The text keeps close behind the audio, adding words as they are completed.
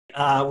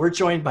We're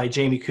joined by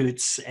Jamie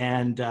Coutts.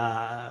 And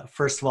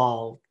first of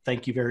all,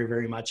 thank you very,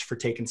 very much for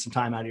taking some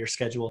time out of your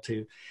schedule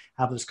to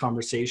have this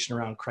conversation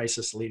around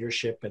crisis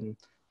leadership and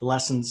the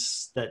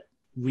lessons that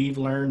we've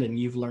learned and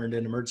you've learned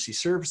in emergency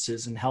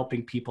services and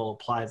helping people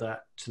apply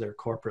that to their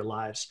corporate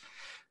lives.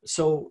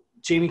 So,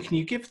 Jamie, can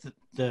you give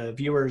the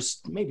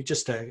viewers maybe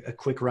just a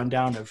quick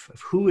rundown of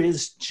who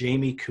is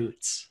Jamie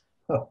Coutts?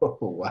 Oh,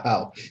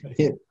 wow.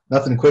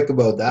 Nothing quick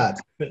about that.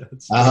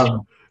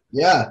 Um,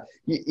 yeah,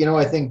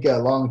 I think a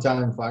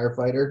long-time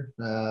firefighter,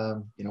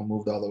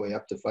 moved all the way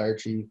up to fire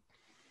chief,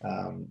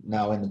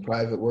 now in the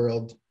private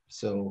world.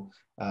 So,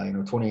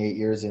 28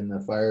 years in the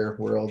fire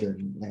world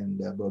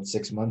and about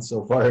 6 months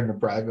so far in the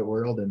private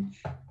world and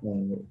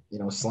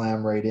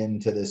slam right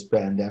into this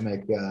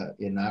pandemic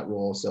in that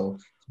role. So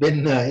it's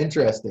been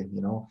interesting,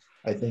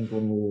 I think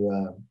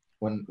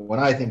when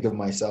I think of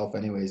myself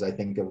anyways, I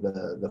think of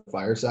the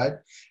fire side.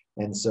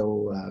 And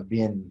so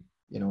being,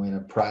 in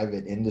a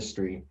private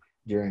industry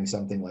during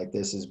something like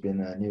this has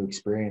been a new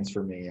experience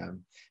for me.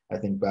 I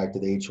think back to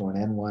the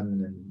H1N1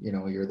 and,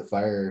 you're the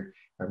fire,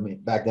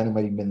 back then it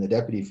might have been the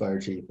deputy fire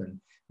chief and,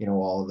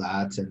 all of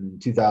that. And in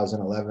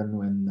 2011,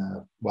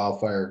 when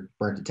wildfire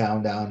burnt the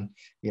town down,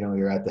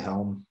 you're at the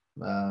helm.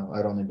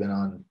 I'd only been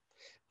on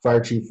fire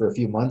chief for a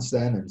few months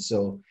then. And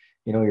so,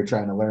 you're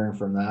trying to learn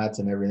from that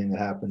and everything that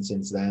happened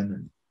since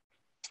then.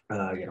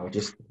 And,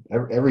 just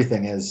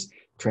everything as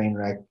train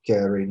wreck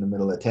right in the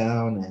middle of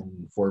town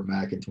and Fort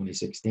Mac in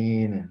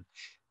 2016 and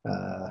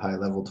high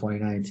level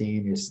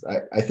 2019.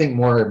 I think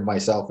more of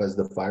myself as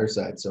the fire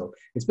side. So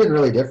it's been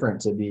really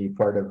different to be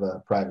part of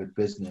a private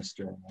business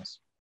during this.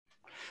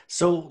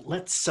 So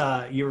let's,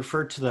 you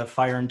referred to the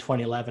fire in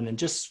 2011, and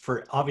just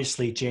for,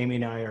 obviously, Jamie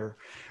and I are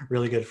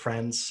really good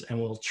friends,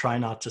 and we'll try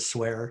not to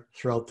swear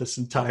throughout this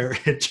entire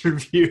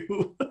interview,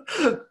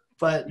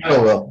 but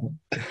Oh, well.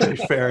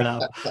 fair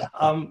enough.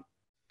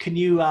 Can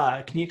you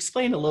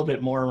explain a little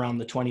bit more around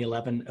the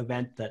 2011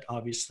 event that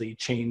obviously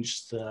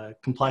changed the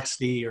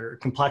complexity or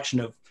complexion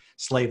of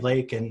Slave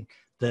Lake and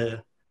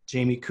the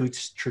Jamie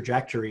Coutts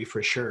trajectory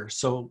for sure?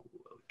 So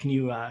can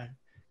you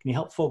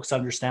help folks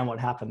understand what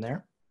happened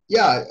there?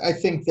 Yeah, I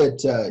think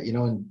that,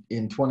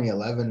 in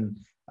 2011,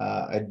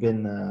 I'd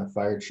been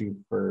fire chief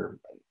for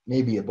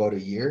maybe about a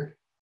year,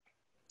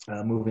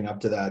 moving up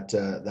to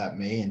that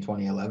May in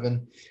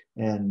 2011.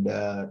 And,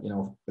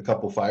 a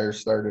couple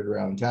fires started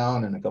around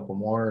town and a couple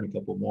more and a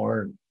couple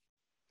more.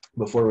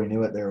 Before we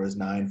knew it, there was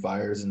 9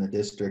 fires in the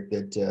district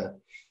that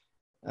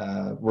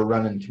were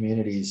running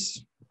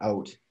communities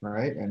out. All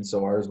right. And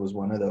so ours was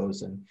one of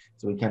those. And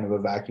so we kind of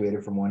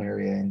evacuated from one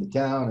area into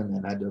town and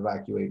then had to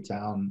evacuate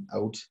town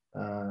out,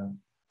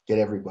 get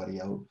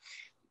everybody out.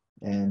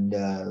 And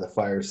the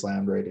fire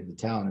slammed right into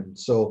town. And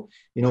so,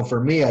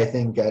 for me, I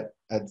think at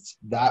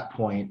that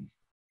point,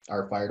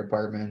 our fire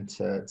department,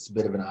 it's a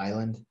bit of an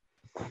island.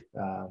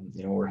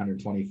 We're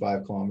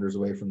 125 kilometers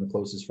away from the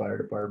closest fire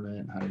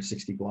department,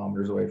 160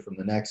 kilometers away from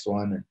the next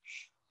one. And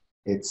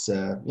it's,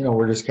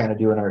 we're just kind of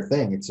doing our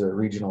thing. It's a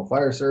regional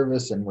fire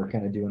service and we're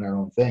kind of doing our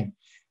own thing.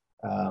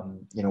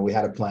 We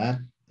had a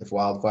plan. If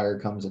wildfire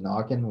comes a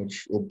knocking,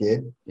 which it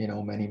did,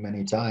 many,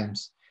 many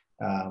times,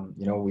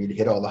 we'd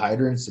hit all the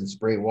hydrants and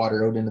spray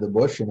water out into the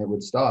bush and it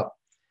would stop.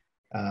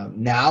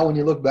 Now, when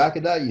you look back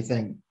at that, you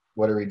think,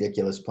 what a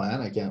ridiculous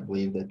plan. I can't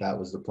believe that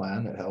was the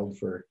plan that held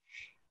for,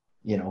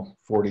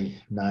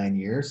 49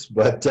 years,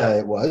 but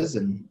it was,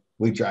 and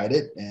we tried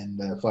it and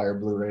fire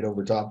blew right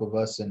over top of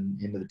us and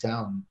into the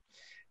town.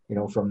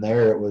 From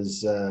there it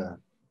was,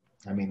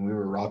 we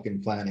were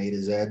rocking plan A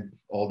to Z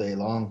all day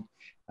long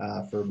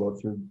for about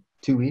through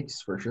 2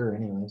 weeks for sure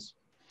anyways.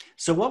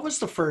 So what was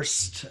the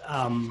first,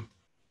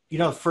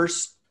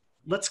 first,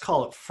 let's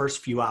call it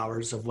first few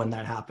hours of when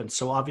that happened?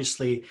 So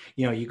obviously,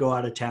 you go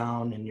out of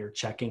town and you're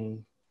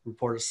checking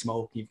report of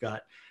smoke, you've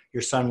got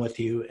your son with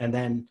you. And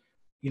then,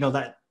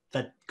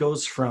 that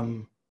goes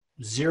from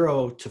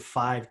 0 to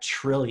 5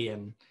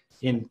 trillion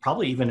in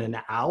probably even an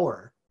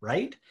hour.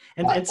 Right.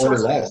 And so or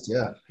less.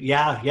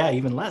 Yeah.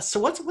 Even less.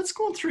 So what's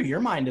going through your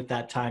mind at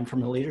that time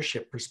from a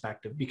leadership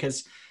perspective?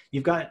 Because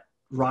you've got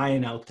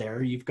Ryan out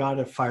there, you've got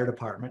a fire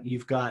department,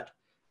 you've got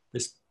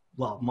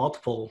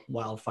multiple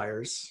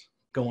wildfires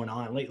going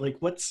on. Like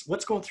what's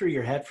going through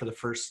your head for the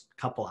first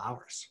couple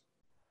hours?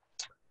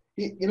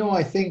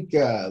 I think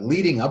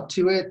leading up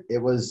to it, it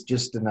was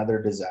just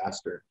another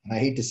disaster. And I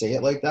hate to say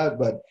it like that,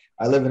 but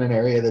I live in an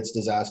area that's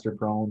disaster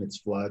prone. It's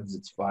floods,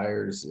 it's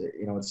fires,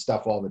 it's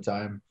stuff all the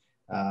time.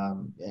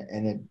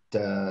 And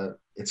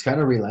it's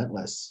kind of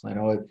relentless.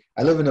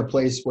 I live in a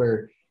place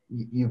where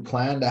you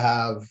plan to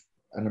have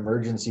an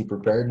emergency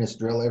preparedness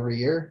drill every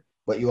year,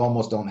 but you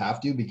almost don't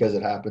have to because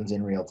it happens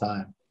in real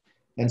time.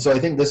 And so I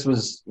think this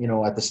was,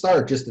 at the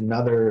start,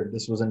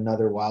 this was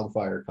another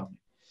wildfire coming.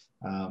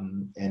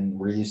 And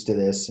we're used to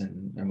this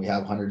and we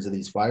have hundreds of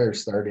these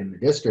fires start in the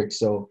district.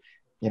 So,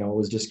 it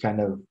was just kind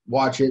of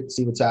watch it,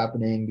 see what's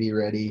happening, be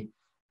ready,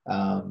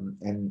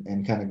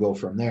 and kind of go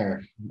from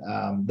there.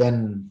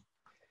 Then,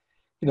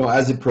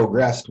 as it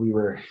progressed, we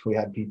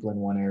had people in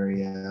one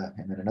area,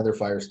 and then another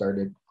fire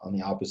started on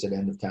the opposite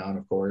end of town,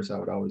 of course,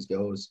 how it always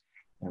goes.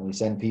 And we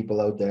send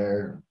people out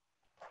there,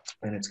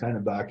 and it's kind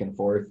of back and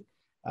forth.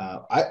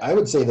 I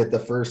would say that the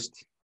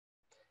first,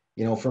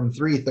 from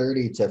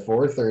 3:30 to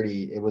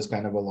 4:30, it was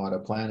kind of a lot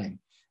of planning.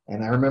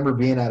 And I remember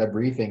being at a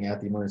briefing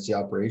at the Emergency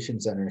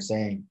Operations Center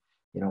saying,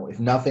 if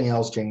nothing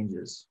else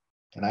changes,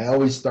 and I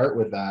always start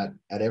with that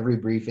at every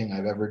briefing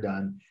I've ever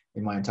done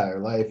in my entire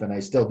life, and I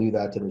still do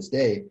that to this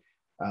day,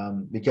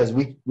 because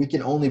we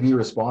can only be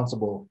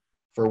responsible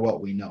for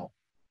what we know,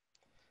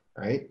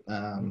 right?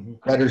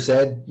 Better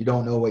said, you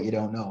don't know what you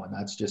don't know, and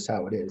that's just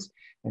how it is.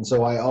 And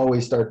so I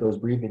always start those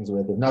briefings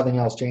with, if nothing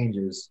else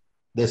changes,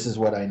 this is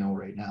what I know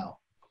right now.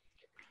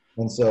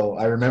 And so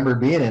I remember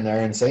being in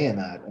there and saying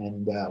that.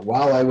 And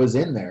while I was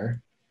in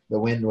there, the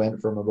wind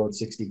went from about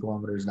 60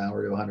 kilometers an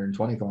hour to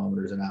 120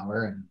 kilometers an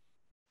hour. And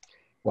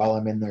while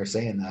I'm in there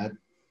saying that,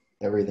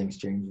 everything's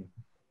changing.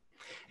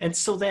 And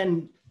so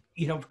then,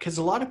 because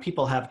a lot of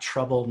people have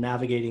trouble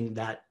navigating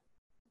that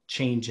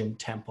change in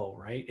tempo,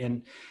 right?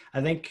 And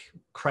I think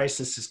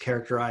crisis is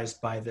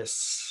characterized by this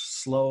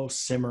slow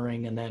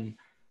simmering and then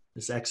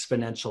this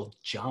exponential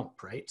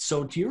jump, right?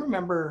 So do you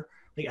remember,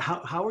 like,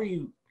 how are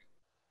you,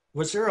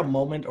 was there a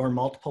moment or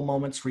multiple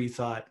moments where you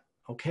thought,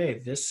 okay,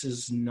 this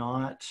is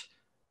not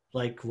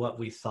like what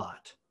we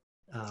thought?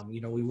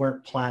 We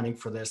weren't planning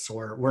for this,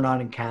 or we're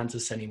not in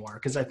Kansas anymore.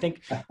 Because I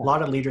think a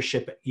lot of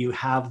leadership, you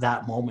have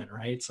that moment,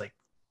 right? It's like,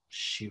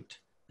 shoot,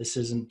 this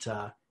isn't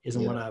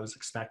what I was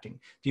expecting.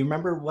 Do you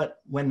remember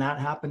when that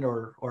happened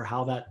or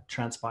how that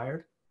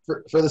transpired?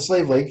 For the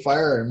Slave Lake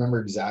fire, I remember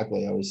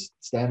exactly. I was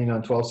standing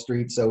on 12th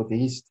Street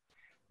Southeast.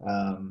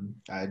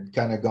 I'd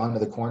kind of gone to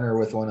the corner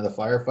with one of the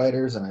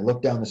firefighters, and I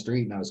looked down the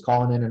street, and I was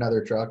calling in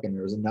another truck, and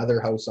there was another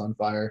house on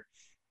fire.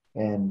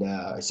 And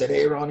I said,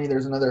 "Hey, Ronnie,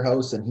 there's another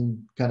house." And he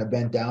kind of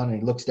bent down and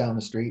he looks down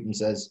the street and he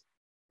says,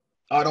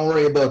 "Oh, don't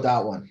worry about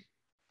that one."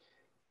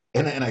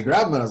 And I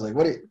grabbed him and I was like,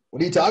 "What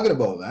are you talking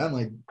about, man?"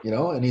 Like,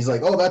 and he's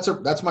like, "Oh,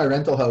 that's my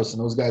rental house,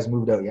 and those guys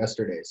moved out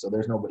yesterday, so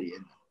there's nobody in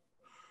there."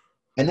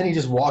 And then he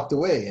just walked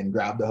away and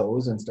grabbed the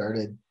hose and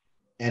started.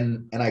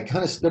 And I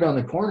kind of stood on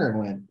the corner and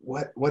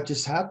went, what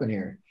just happened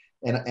here?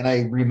 And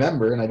I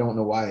remember, and I don't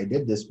know why I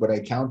did this, but I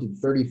counted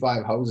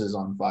 35 houses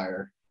on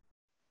fire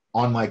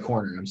on my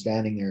corner. I'm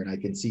standing there and I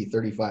can see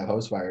 35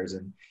 house fires.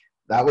 And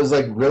that was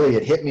like, really,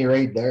 it hit me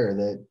right there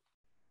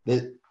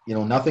that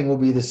nothing will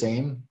be the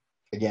same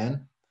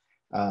again.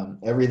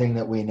 Everything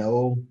that we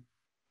know,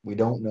 we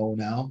don't know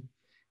now.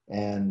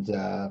 And,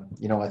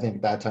 I think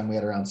at that time we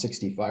had around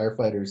 60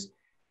 firefighters.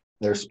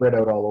 They're spread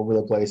out all over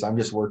the place. I'm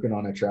just working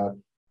on a truck.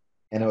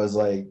 And it was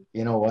like,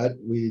 you know what?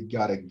 We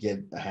got to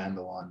get a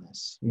handle on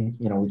this. We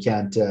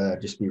can't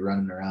just be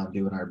running around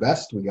doing our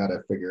best. We got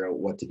to figure out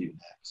what to do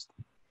next.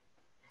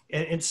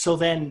 And so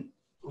then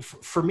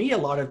for me, a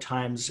lot of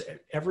times,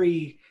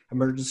 every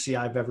emergency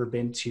I've ever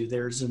been to,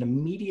 there's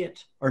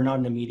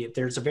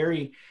there's a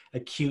very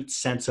acute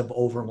sense of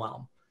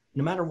overwhelm,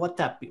 no matter what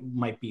that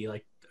might be,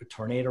 like a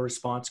tornado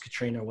response,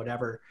 Katrina, or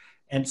whatever.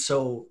 And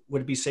so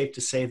would it be safe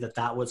to say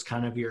that was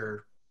kind of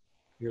you're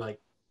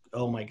like,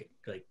 oh my,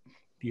 like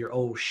your,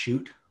 oh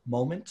shoot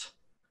moment?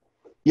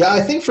 Yeah,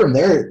 I think from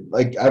there,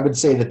 like I would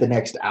say that the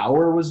next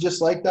hour was just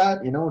like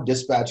that.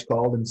 Dispatch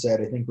called and said,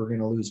 "I think we're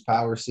going to lose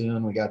power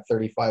soon. We got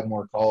 35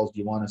 more calls. Do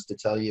you want us to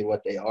tell you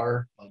what they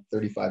are?" Like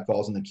 35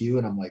 calls in the queue.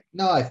 And I'm like,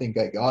 "No, I think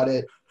I got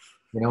it."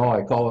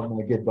 I call him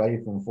my good buddy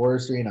from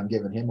forestry, and I'm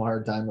giving him a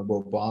hard time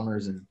about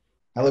bombers and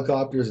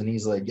helicopters. And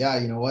he's like, "Yeah,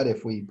 you know what?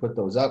 If we put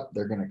those up,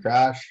 they're going to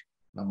crash."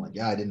 And I'm like,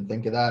 "Yeah, I didn't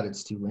think of that.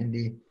 It's too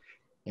windy."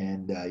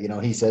 And,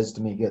 he says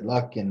to me, "Good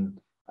luck." And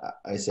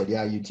I said,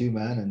 "Yeah, you too,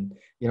 man." And,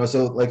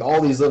 so like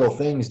all these little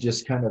things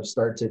just kind of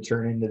start to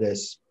turn into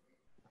this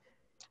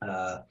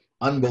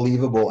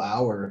unbelievable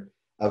hour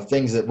of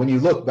things that when you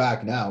look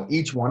back now,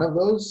 each one of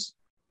those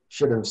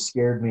should have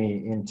scared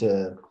me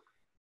into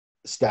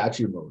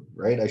statue mode,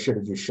 right? I should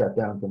have just shut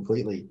down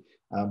completely.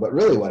 But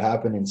really what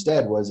happened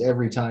instead was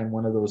every time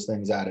one of those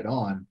things added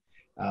on,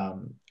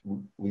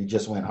 we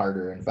just went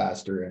harder and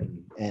faster.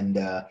 And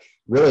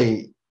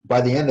really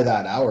by the end of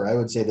that hour, I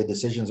would say the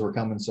decisions were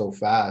coming so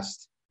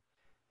fast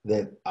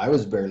that I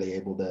was barely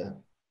able to,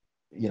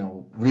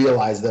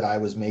 realize that I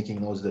was making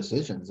those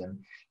decisions.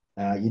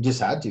 And you just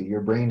had to.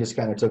 Your brain just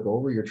kind of took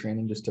over. Your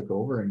training just took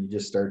over, and you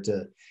just start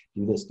to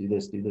do this.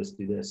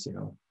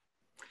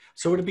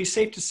 So would it be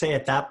safe to say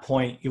at that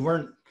point you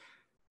weren't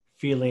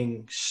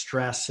feeling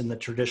stress in the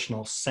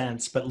traditional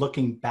sense, but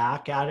looking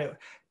back at it,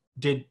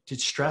 did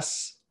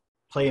stress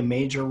play a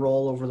major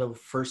role over the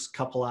first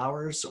couple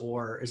hours,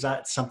 or is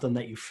that something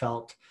that you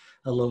felt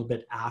a little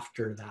bit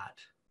after that?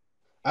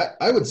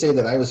 I would say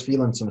that I was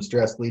feeling some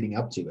stress leading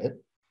up to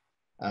it.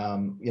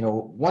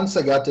 Once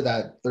I got to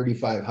that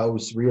 35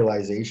 house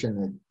realization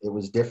that it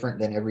was different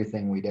than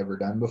everything we'd ever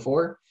done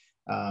before,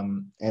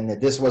 and that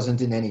this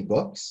wasn't in any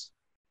books,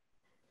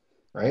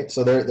 right?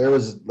 So there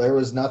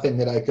was nothing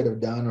that I could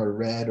have done or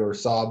read or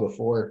saw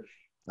before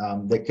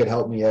that could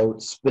help me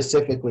out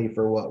specifically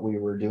for what we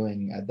were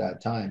doing at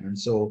that time. And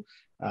so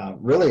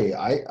really,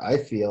 I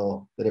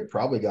feel that it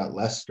probably got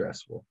less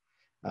stressful.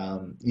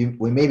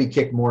 We maybe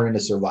kick more into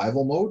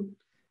survival mode,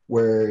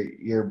 where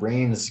your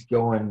brain's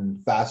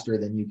going faster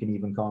than you can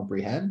even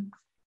comprehend,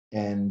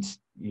 and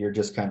you're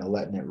just kind of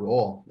letting it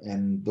roll.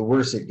 And the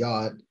worse it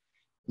got,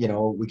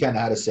 we kind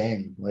of had a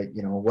saying, like,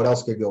 what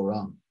else could go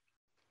wrong?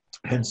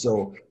 And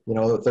so,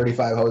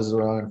 35 houses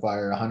were on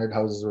fire, 100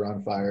 houses were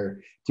on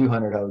fire,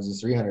 200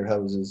 houses, 300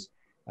 houses.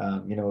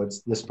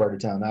 It's this part of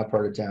town, that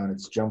part of town.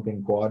 It's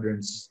jumping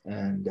quadrants.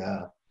 And,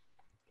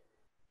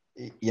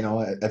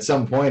 at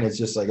some point, it's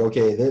just like,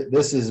 okay,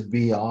 this is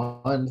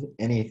beyond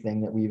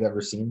anything that we've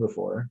ever seen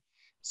before.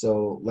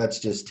 So let's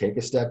just take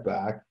a step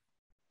back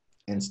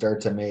and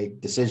start to make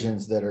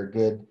decisions that are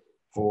good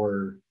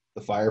for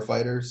the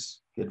firefighters,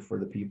 good for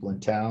the people in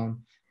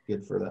town,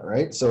 good for that,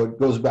 right? So it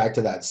goes back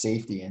to that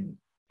safety, and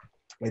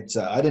it's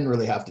I didn't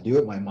really have to do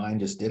it. My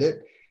mind just did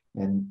it,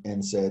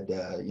 and said,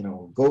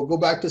 go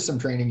back to some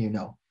training.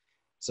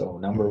 So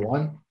number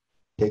one,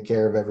 take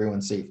care of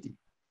everyone's safety.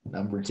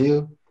 Number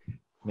two,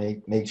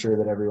 make sure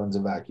that everyone's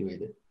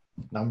evacuated.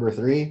 Number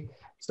three,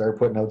 start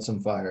putting out some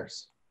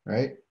fires,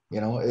 right?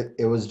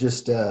 It was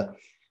just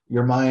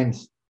your mind,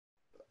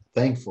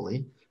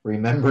 thankfully,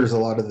 remembers a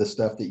lot of the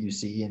stuff that you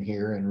see and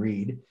hear and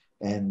read,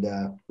 and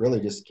really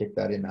just kick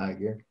that in high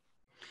gear.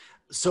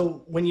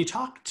 So when you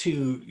talk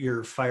to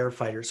your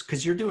firefighters,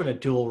 because you're doing a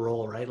dual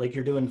role, right? Like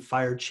you're doing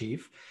fire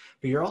chief,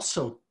 but you're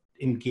also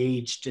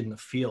engaged in the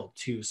field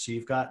too. So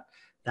you've got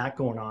that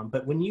going on.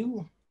 But when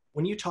you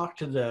talk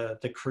to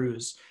the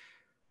crews,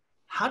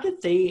 how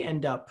did they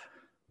end up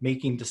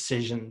making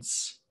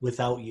decisions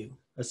without you,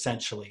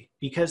 essentially?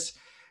 Because,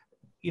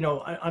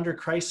 under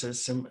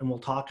crisis, and we'll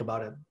talk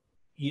about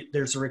it,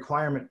 there's a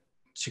requirement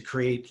to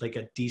create like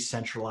a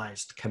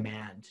decentralized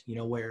command,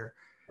 where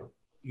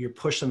you're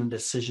pushing the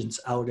decisions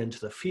out into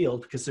the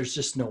field because there's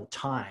just no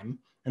time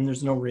and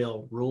there's no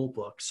real rule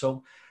book.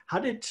 So how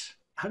did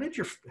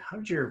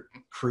your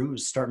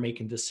crews start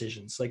making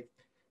decisions? Like,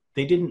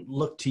 they didn't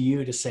look to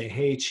you to say,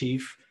 hey,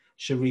 chief,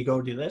 should we go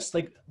do this?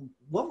 Like,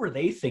 what were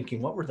they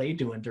thinking? What were they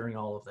doing during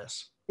all of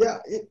this? Yeah,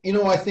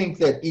 I think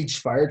that each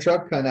fire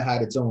truck kind of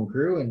had its own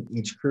crew, and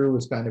each crew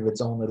was kind of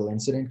its own little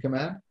incident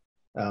command.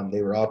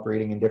 They were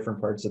operating in different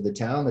parts of the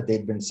town that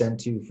they'd been sent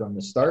to from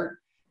the start.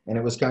 And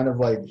it was kind of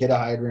like hit a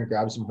hydrant,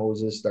 grab some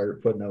hoses,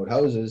 start putting out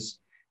houses.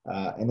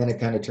 And then it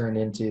kind of turned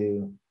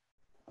into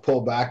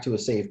pull back to a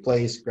safe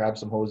place, grab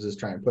some hoses,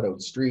 try and put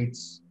out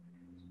streets,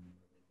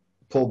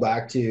 pull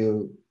back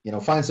to,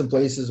 find some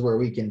places where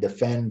we can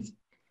defend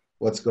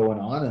what's going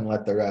on and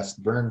let the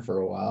rest burn for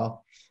a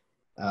while.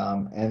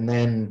 And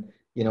then,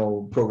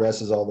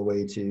 progresses all the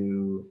way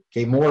to,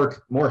 okay,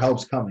 more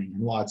help's coming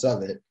and lots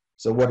of it.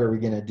 So what are we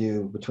going to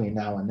do between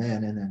now and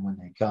then when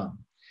they come?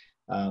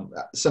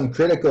 Some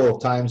critical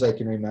times I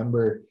can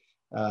remember,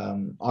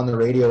 on the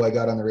radio, I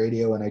got on the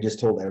radio and I just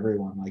told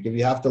everyone, like, if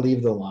you have to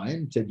leave the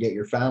line to get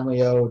your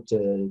family out,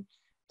 to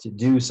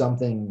do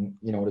something,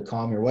 to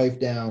calm your wife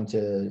down,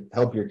 to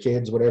help your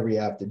kids, whatever you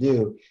have to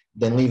do,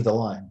 then leave the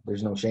line.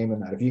 There's no shame in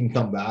that. If you can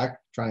come back,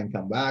 try and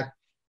come back.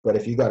 But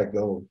if you got to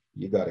go,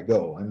 you got to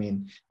go. I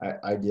mean,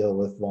 I deal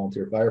with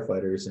volunteer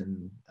firefighters,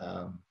 and,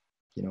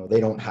 they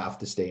don't have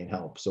to stay and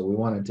help. So we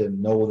wanted to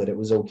know that it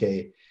was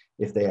okay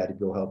if they had to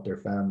go help their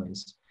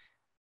families.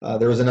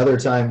 There was another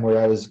time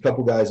where I was a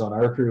couple guys on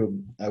our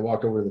crew. I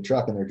walked over to the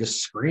truck and they're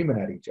just screaming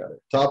at each other,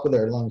 top of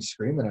their lungs,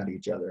 screaming at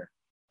each other.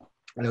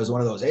 And it was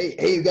one of those, hey,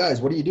 you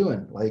guys, what are you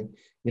doing? Like,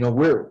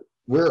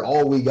 we're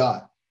all we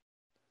got.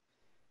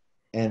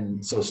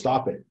 And so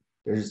stop it.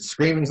 There's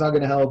screaming's not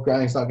going to help.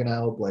 Crying's not going to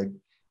help. Like,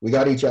 we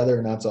got each other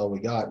and that's all we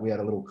got. We had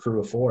a little crew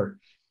of 4.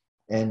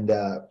 And,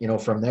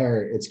 from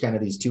there, it's kind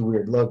of these two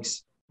weird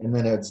looks. And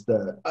then it's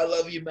the, I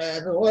love you,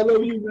 man. Oh, I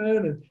love you, man.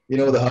 And,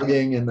 the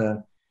hugging and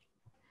the,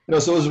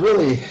 so it was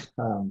really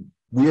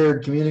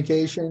weird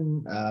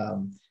communication.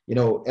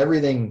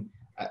 Everything,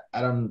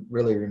 I don't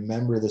really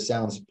remember the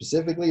sound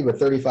specifically, but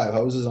 35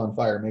 houses on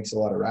fire makes a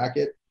lot of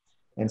racket.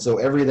 And so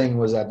everything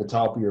was at the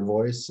top of your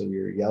voice. So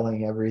you're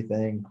yelling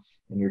everything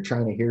and you're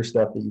trying to hear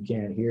stuff that you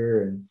can't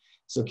hear. And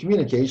so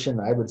communication,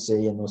 I would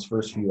say, in those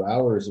first few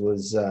hours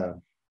was,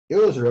 it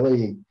was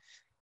really,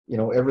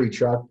 every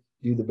truck,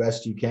 do the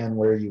best you can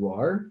where you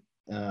are.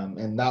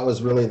 And that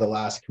was really the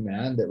last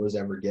command that was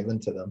ever given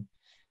to them.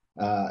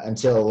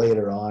 Until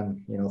later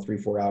on,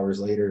 3-4 hours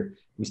later,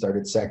 we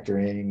started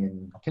sectoring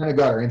and kind of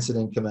got our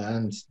incident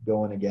command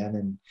going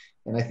again.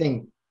 And I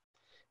think,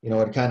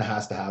 it kind of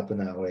has to happen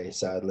that way,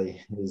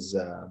 sadly, is,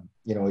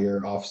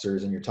 your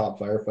officers and your top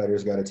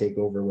firefighters got to take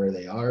over where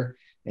they are.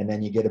 And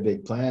then you get a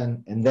big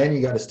plan, and then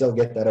you got to still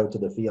get that out to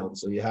the field.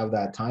 So you have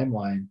that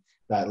timeline,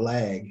 that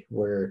lag,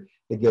 where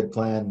the good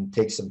plan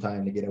takes some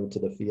time to get out to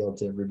the field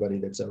to everybody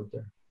that's out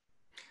there.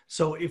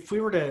 So if we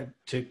were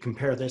to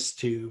compare this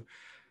to,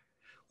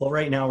 well,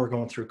 right now we're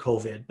going through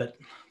COVID, but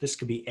this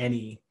could be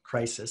any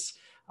crisis.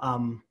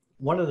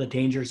 One of the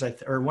dangers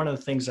one of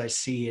the things I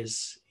see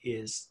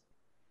is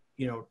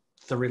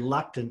the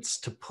reluctance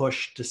to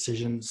push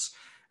decisions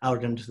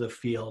out into the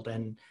field.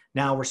 And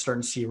now we're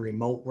starting to see a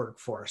remote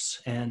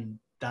workforce, and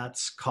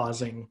that's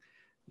causing,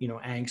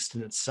 angst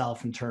in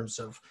itself in terms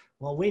of,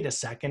 well, wait a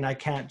second, I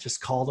can't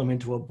just call them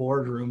into a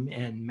boardroom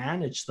and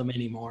manage them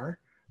anymore.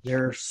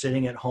 They're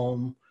sitting at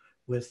home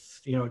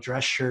with,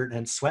 dress shirt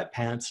and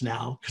sweatpants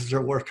now because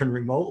they're working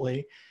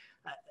remotely.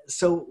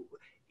 So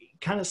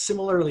kind of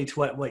similarly to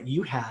what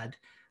you had.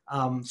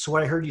 So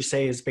what I heard you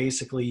say is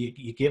basically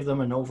you give them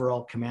an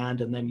overall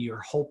command, and then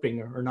you're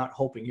hoping, or not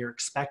hoping, you're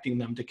expecting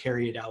them to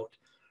carry it out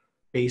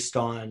based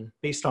on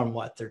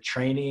what? Their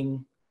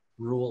training,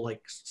 rule,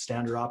 like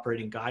standard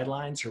operating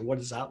guidelines, or what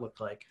does that look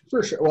like?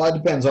 For sure. Well, it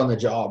depends on the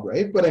job,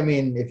 right? But I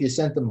mean, if you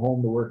sent them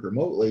home to work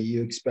remotely,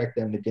 you expect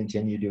them to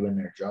continue doing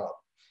their job,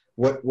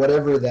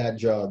 whatever that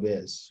job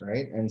is,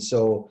 right? And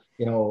so,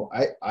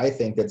 I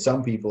think that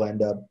some people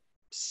end up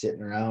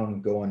sitting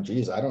around going,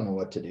 geez, I don't know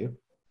what to do,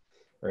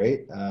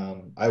 right?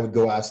 I would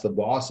go ask the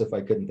boss if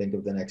I couldn't think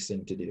of the next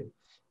thing to do.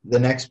 The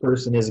next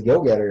person is a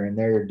go-getter, and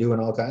they're doing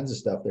all kinds of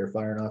stuff. They're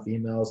firing off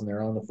emails, and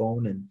they're on the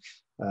phone, and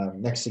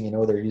next thing you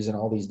know, they're using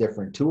all these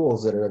different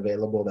tools that are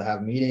available to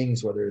have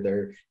meetings, whether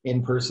they're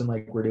in person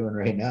like we're doing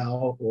right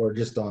now, or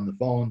just on the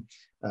phone,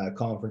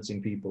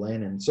 conferencing people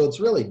in. And so it's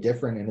really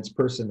different, and it's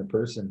person to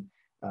person.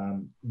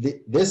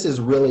 This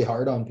is really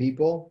hard on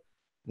people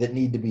that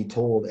need to be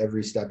told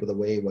every step of the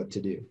way what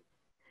to do.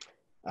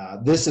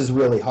 This is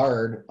really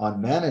hard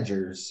on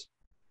managers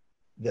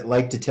that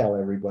like to tell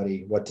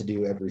everybody what to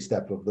do every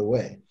step of the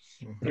way.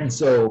 Mm-hmm. And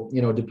so,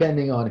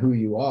 depending on who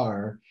you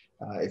are,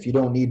 if you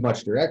don't need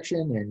much direction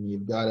and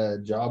you've got a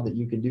job that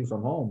you can do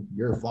from home,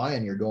 you're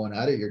flying, you're going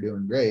at it, you're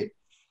doing great.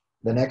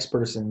 The next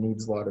person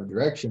needs a lot of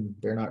direction.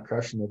 They're not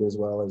crushing it as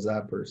well as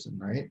that person,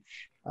 right?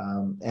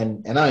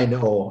 And I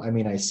know,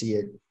 I see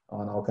it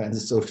on all kinds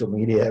of social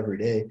media every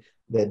day,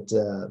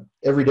 that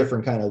every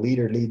different kind of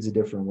leader leads a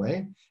different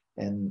way.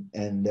 And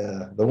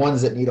the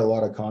ones that need a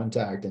lot of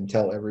contact and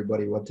tell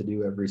everybody what to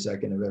do every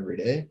second of every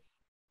day,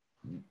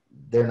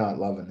 they're not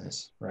loving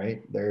this,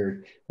 right?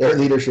 Their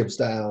leadership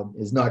style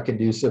is not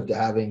conducive to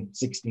having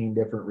 16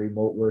 different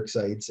remote work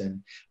sites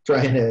and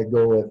trying to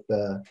go with,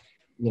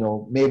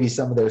 maybe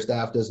some of their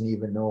staff doesn't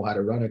even know how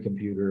to run a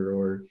computer,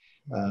 or,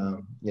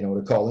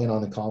 to call in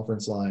on the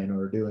conference line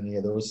or do any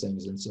of those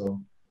things. And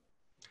so,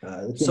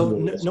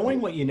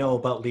 knowing what you know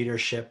about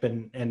leadership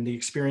and the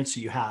experience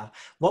that you have,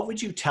 what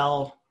would you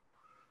tell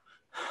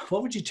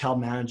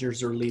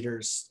managers or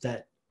leaders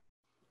that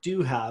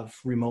do have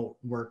remote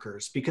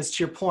workers? Because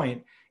to your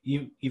point,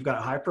 you've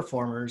got high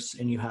performers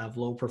and you have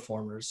low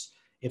performers.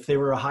 If they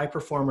were a high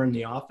performer in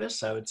the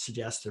office, I would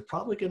suggest they're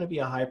probably going to be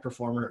a high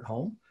performer at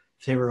home.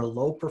 If they were a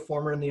low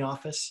performer in the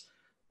office,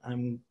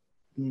 I'm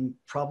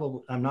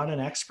not an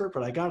expert,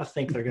 but I got to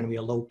think they're going to be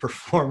a low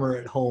performer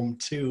at home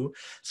too.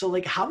 So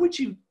like, how would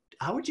you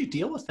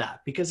deal with that?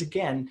 Because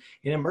again,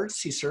 in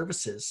emergency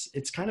services,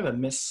 it's kind of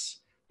a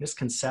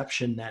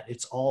misconception that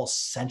it's all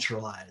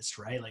centralized,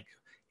 right? Like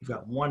you've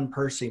got one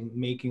person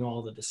making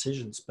all the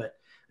decisions, but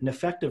an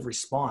effective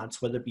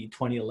response, whether it be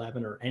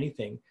 2011 or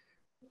anything,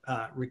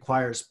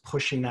 requires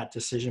pushing that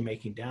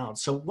decision-making down.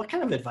 So what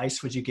kind of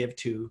advice would you give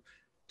to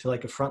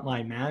like a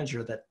frontline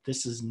manager that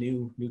this is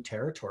new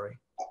territory?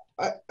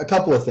 A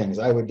couple of things.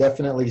 I would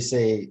definitely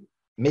say,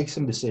 make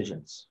some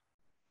decisions.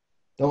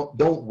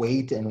 Don't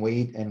wait and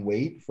wait and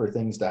wait for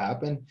things to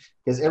happen,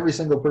 because every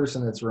single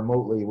person that's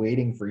remotely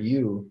waiting for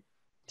you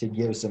to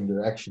give some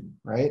direction,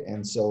 right?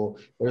 And so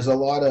there's a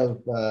lot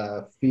of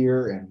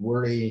fear and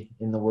worry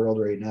in the world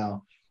right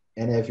now.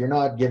 And if you're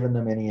not giving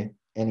them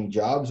any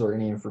jobs or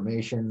any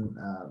information,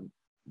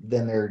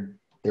 then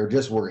they're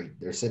just worried.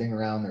 They're sitting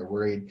around, they're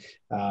worried.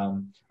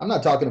 I'm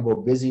not talking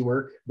about busy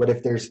work, but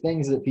if there's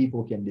things that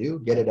people can do,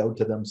 get it out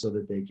to them so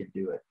that they can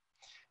do it.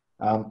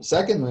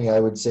 Secondly, I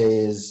would say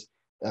is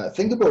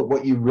think about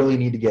what you really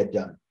need to get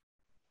done.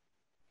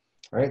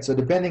 Right. So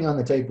depending on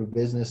the type of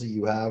business that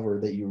you have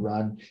or that you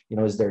run,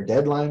 is there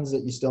deadlines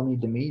that you still need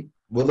to meet?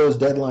 Will those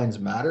deadlines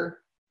matter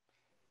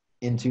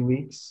in 2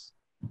 weeks,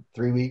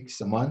 3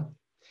 weeks, a month?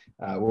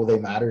 Will they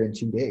matter in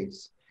 2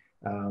 days?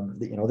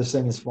 This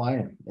thing is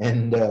flying,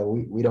 and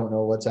we don't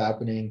know what's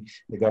happening.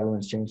 The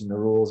government's changing the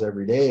rules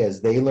every day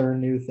as they learn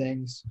new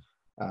things.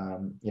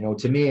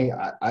 To me,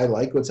 I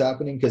like what's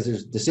happening because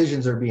there's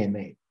decisions are being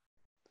made.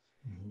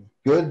 Mm-hmm.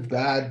 Good,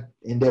 bad,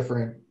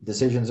 indifferent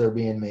decisions are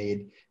being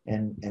made,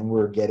 and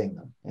we're getting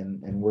them,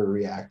 and we're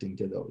reacting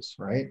to those,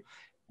 right?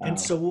 And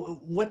so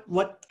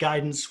what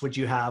guidance would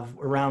you have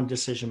around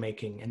decision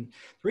making? And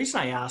the reason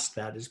I ask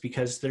that is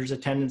because there's a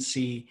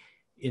tendency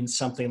in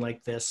something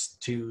like this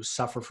to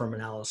suffer from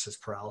analysis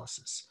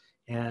paralysis.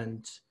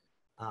 And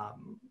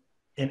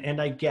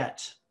I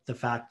get the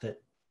fact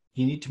that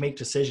you need to make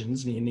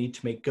decisions and you need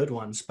to make good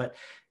ones, but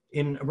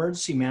in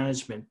emergency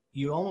management,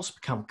 you almost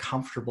become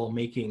comfortable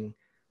making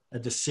a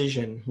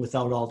decision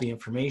without all the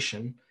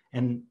information.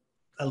 And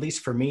at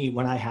least for me,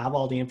 when I have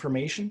all the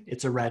information,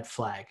 it's a red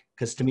flag.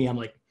 Because to me, I'm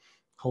like,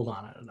 hold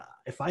on.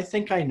 If I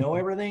think I know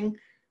everything,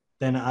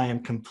 then I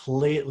am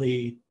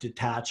completely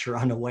detached or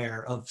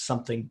unaware of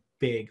something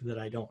big that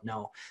I don't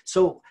know.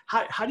 So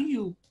how do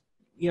you,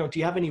 do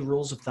you have any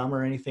rules of thumb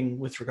or anything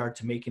with regard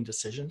to making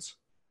decisions?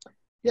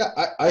 Yeah,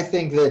 I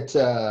think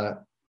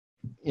that,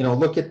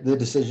 look at the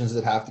decisions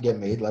that have to get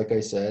made. Like I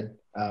said,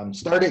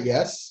 start at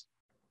yes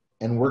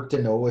and work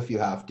to no if you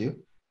have to,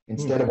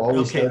 instead of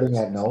always Okay, starting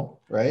at no,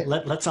 right?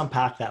 let's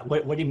unpack that.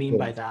 What do you mean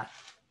by that?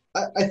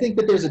 I think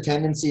that there's a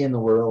tendency in the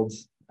world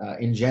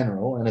in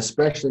general, and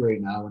especially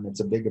right now when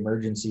it's a big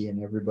emergency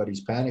and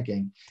everybody's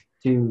panicking,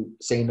 to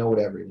say no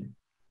to everything,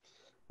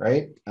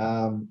 right?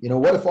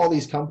 What if all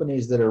these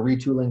companies that are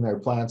retooling their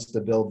plants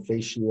to build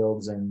face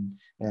shields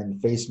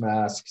and face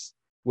masks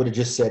would have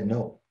just said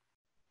no?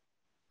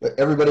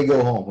 Everybody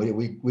go home.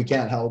 We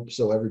can't help,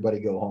 so everybody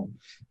go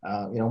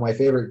home. My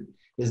favorite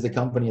is the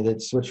company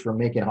that switched from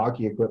making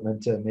hockey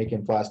equipment to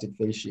making plastic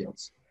face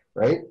shields,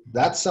 right?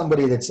 That's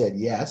somebody that said,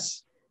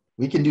 yes,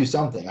 we can do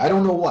something. I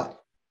don't know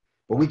what,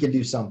 but we can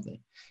do something,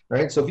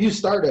 right? So if you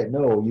start at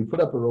no, you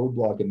put up a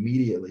roadblock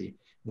immediately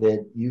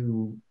that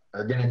you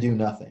are going to do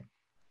nothing,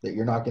 that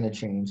you're not going to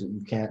change, that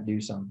you can't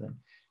do something.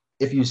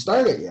 If you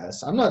start at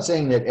yes, I'm not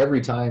saying that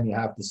every time you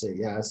have to say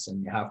yes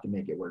and you have to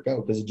make it work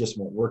out, because it just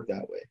won't work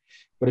that way.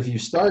 But if you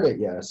start at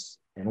yes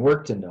and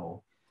work to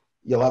no,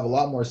 you'll have a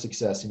lot more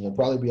success and you'll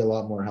probably be a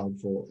lot more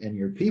helpful, and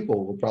your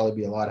people will probably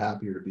be a lot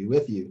happier to be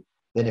with you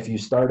than if you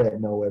start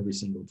at no every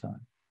single time.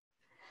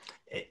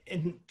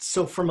 And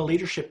so from a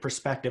leadership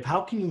perspective,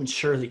 how can you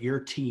ensure that your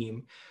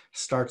team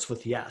starts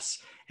with yes?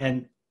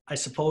 And I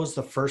suppose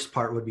the first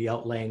part would be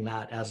outlaying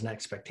that as an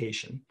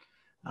expectation.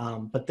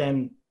 But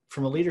then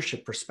from a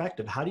leadership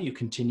perspective, how do you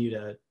continue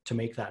to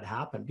make that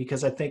happen?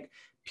 Because I think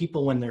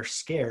people, when they're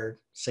scared,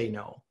 say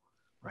no,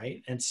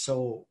 right? And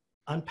so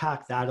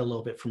unpack that a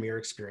little bit from your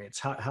experience.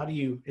 How do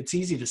you, it's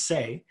easy to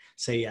say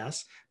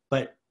yes,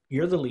 but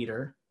you're the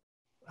leader.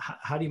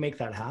 How do you make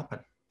that happen?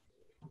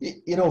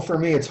 For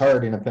me, it's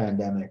hard in a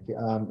pandemic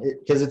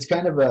because it's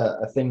kind of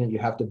a thing that you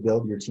have to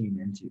build your team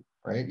into,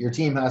 right? Your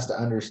team has to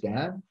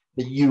understand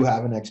that you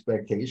have an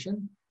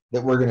expectation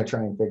that we're going to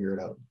try and figure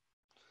it out,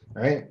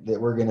 right? That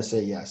we're going to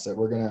say yes,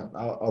 that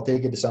I'll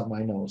take it to something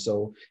I know.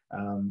 So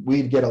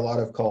we'd get a lot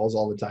of calls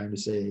all the time to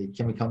say,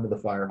 can we come to the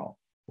fire hall?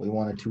 We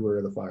want a tour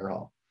of the fire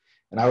hall.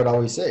 And I would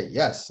always say,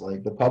 yes,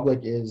 like the public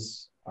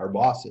is our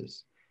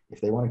bosses.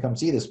 If they want to come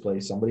see this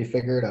place, somebody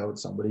figure it out,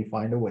 somebody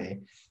find a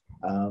way.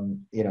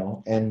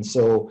 And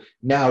so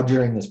now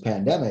during this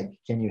pandemic,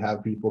 can you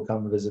have people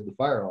come visit the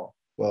fire hall?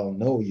 Well,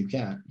 no, you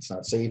can't. It's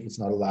not safe. It's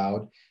not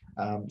allowed.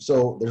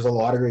 So there's a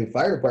lot of great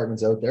fire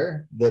departments out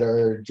there that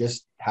are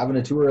just having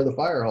a tour of the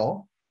fire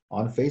hall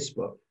on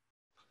Facebook,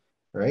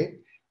 right?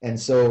 And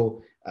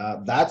so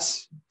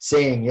that's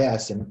saying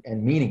yes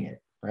and meaning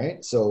it,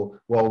 right? So,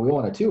 well, we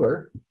want a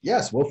tour.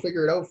 Yes, we'll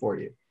figure it out for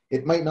you.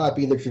 It might not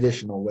be the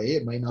traditional way.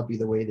 It might not be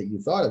the way that you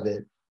thought of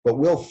it, but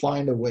we'll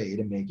find a way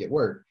to make it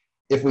work.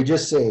 If we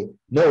just say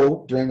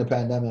no during the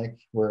pandemic,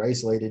 we're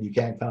isolated, you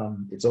can't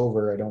come, it's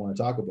over, I don't want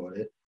to talk about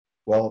it,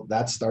 well,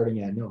 that's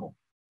starting at no.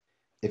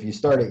 If you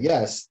start at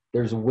yes,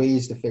 there's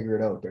ways to figure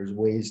it out. There's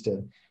ways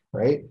to,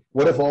 right?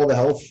 What if all the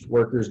health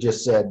workers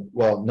just said,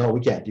 well, no, we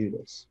can't do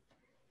this.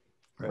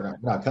 Right. We're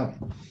not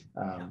coming.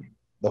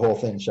 The whole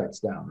thing shuts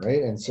down,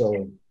 right? And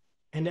so.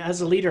 And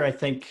as a leader, I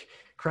think,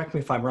 correct me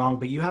if I'm wrong,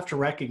 but you have to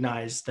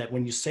recognize that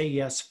when you say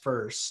yes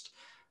first,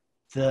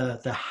 the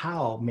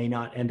how may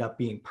not end up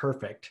being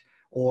perfect,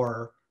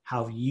 or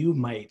how you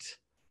might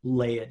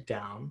lay it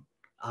down.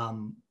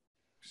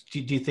 Do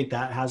you think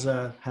that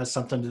has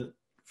something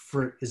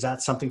is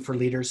that something for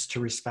leaders to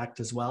respect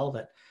as well?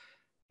 That,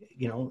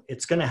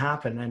 it's going to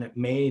happen and it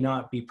may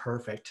not be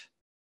perfect,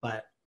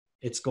 but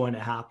it's going to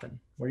happen.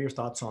 What are your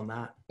thoughts on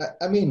that?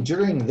 I mean,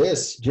 during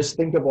this, just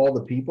think of all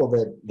the people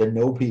the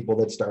no people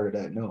that started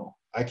at no.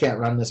 I can't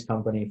run this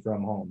company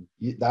from home.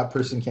 That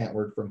person can't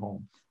work from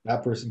home.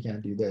 That person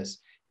can't do this.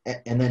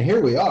 And then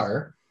here we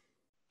are.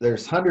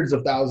 There's hundreds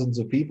of thousands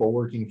of people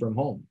working from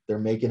home. They're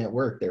making it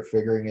work. They're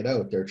figuring it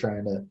out. They're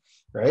trying to,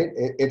 right?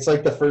 It's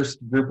like the first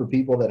group of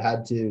people that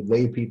had to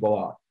lay people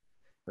off,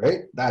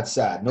 right? That's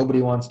sad.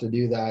 Nobody wants to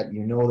do that.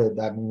 You know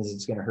that means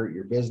it's going to hurt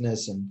your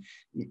business, and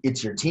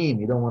it's your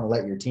team. You don't want to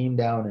let your team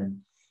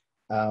down.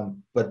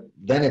 But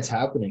then it's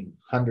happening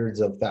hundreds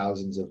of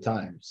thousands of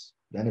times.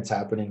 Then it's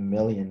happening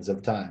millions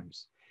of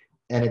times.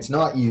 And it's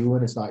not you,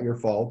 and it's not your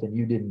fault, and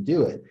you didn't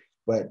do it.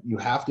 But you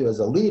have to, as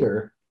a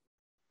leader,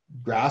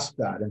 grasp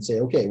that and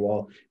say, okay,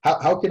 well,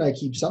 how can I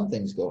keep some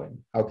things going?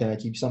 How can I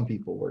keep some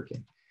people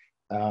working?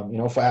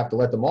 If I have to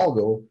let them all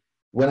go,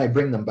 when I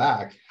bring them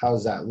back, how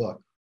does that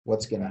look?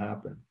 What's going to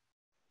happen?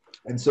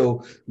 And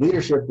so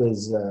leadership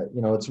is,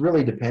 it's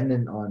really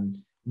dependent on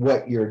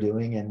what you're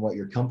doing and what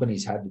your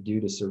company's had to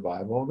do to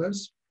survive all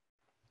this.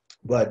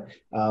 But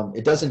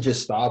it doesn't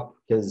just stop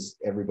because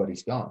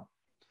everybody's gone,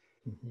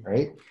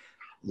 right?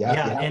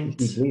 Yeah, and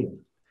keep leading.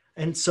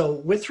 And so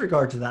with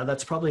regard to that,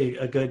 that's probably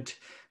a good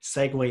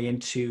segue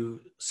into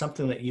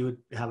something that you would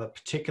have a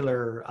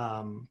particular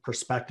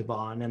perspective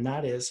on, and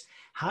that is,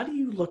 how do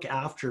you look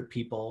after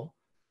people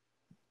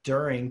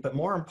during, but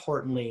more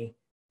importantly,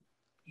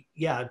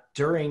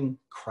 during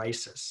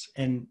crisis?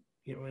 And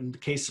in the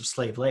case of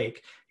Slave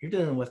Lake, you're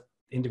dealing with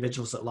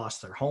individuals that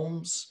lost their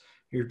homes,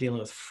 you're dealing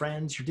with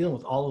friends, you're dealing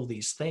with all of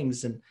these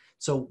things. And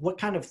so what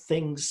kind of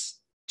things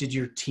did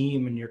your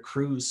team and your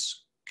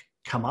crews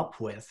come up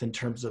with in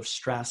terms of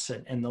stress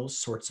and those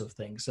sorts of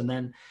things? And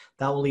then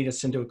that will lead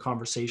us into a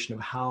conversation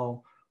of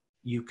how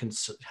you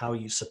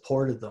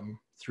supported them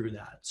through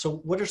that. So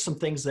what are some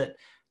things that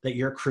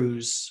your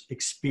crews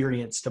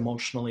experienced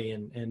emotionally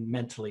and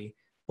mentally,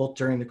 both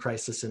during the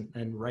crisis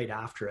and right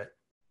after it?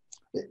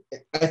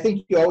 I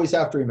think you always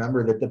have to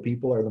remember that the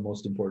people are the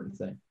most important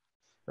thing,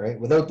 right?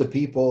 Without the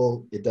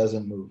people, it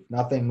doesn't move.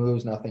 Nothing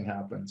moves, nothing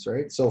happens,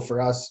 right? So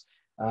for us,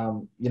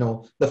 the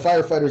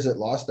firefighters that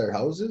lost their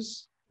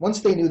houses, once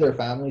they knew their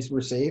families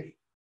were safe,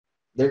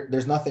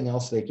 there's nothing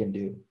else they can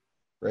do,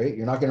 right?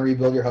 You're not going to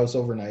rebuild your house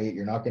overnight.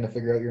 You're not going to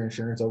figure out your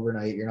insurance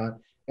overnight. You're not.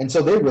 And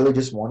so they really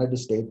just wanted to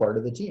stay part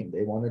of the team.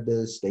 They wanted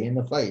to stay in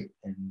the fight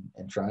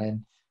and try,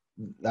 and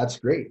that's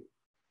great.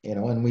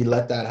 And we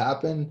let that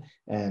happen.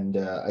 And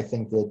I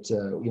think that,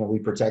 we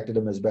protected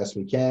them as best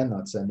we can,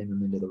 not sending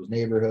them into those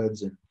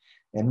neighborhoods,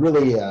 and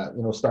really,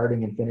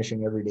 starting and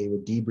finishing every day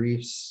with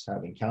debriefs,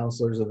 having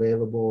counselors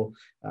available,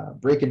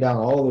 breaking down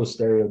all those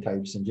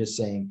stereotypes and just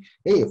saying,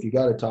 hey, if you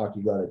got to talk,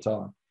 you got to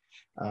talk.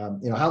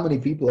 How many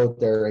people out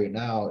there right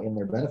now in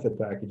their benefit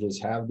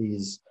packages have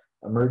these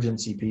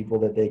emergency people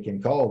that they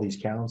can call, these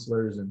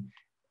counselors,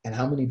 and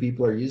how many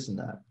people are using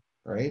that,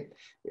 right?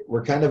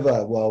 We're kind of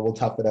we'll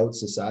tough it out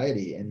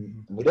society,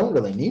 and we don't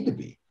really need to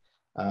be.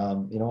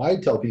 I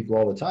tell people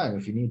all the time,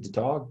 if you need to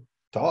talk,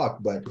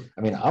 but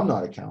I mean, I'm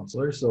not a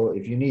counselor, so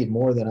if you need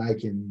more than I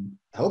can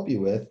help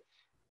you with,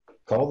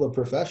 call the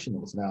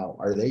professionals. Now,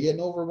 are they getting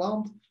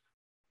overwhelmed?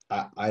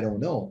 I don't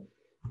know,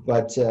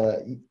 but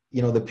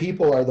the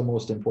people are the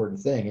most important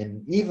thing.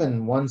 And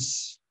even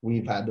once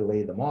we've had to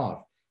lay them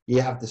off, you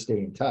have to stay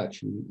in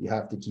touch. You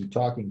have to keep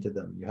talking to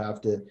them. You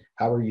have to,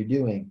 how are you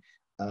doing?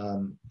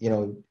 And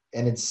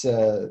it's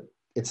the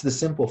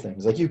simple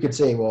things. Like you could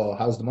say, well,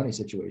 how's the money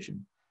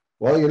situation?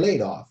 Well, you're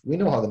laid off. We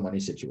know how the money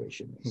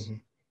situation is,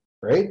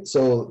 right?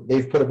 So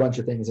they've put a bunch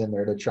of things in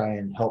there to try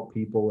and help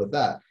people with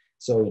that.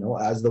 So,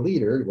 as the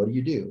leader, what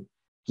do?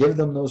 Give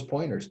them those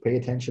pointers. Pay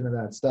attention to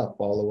that stuff.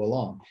 Follow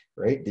along,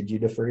 right? Did you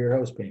defer your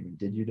house payment?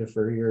 Did you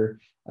defer your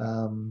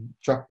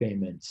truck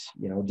payments?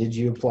 Did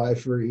you apply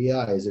for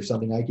EI? Is there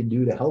something I can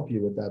do to help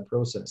you with that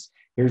process?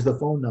 Here's the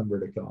phone number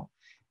to call.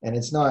 And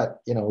it's not,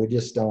 we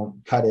just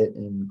don't cut it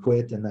and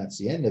quit and that's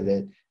the end of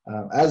it.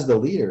 As the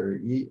leader,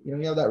 you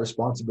have that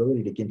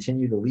responsibility to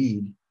continue to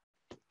lead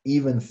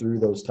even through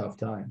those tough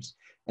times.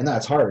 And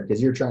that's hard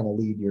because you're trying to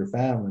lead your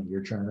family.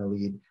 You're trying to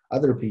lead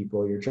other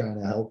people. You're trying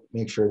to help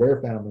make sure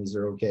their families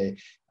are okay.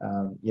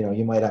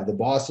 You might have the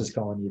bosses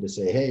calling you to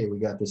say, hey, we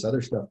got this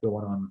other stuff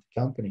going on with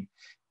the company.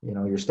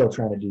 You're still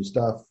trying to do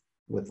stuff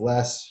with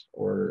less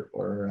or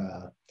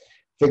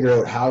figure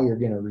out how you're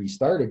going to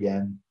restart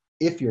again,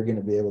 if you're going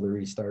to be able to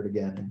restart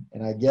again.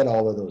 And I get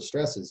all of those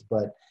stresses,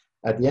 but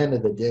at the end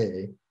of the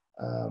day,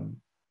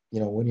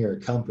 when you're a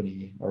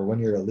company or when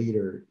you're a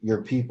leader,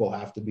 your people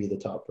have to be the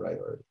top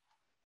priority.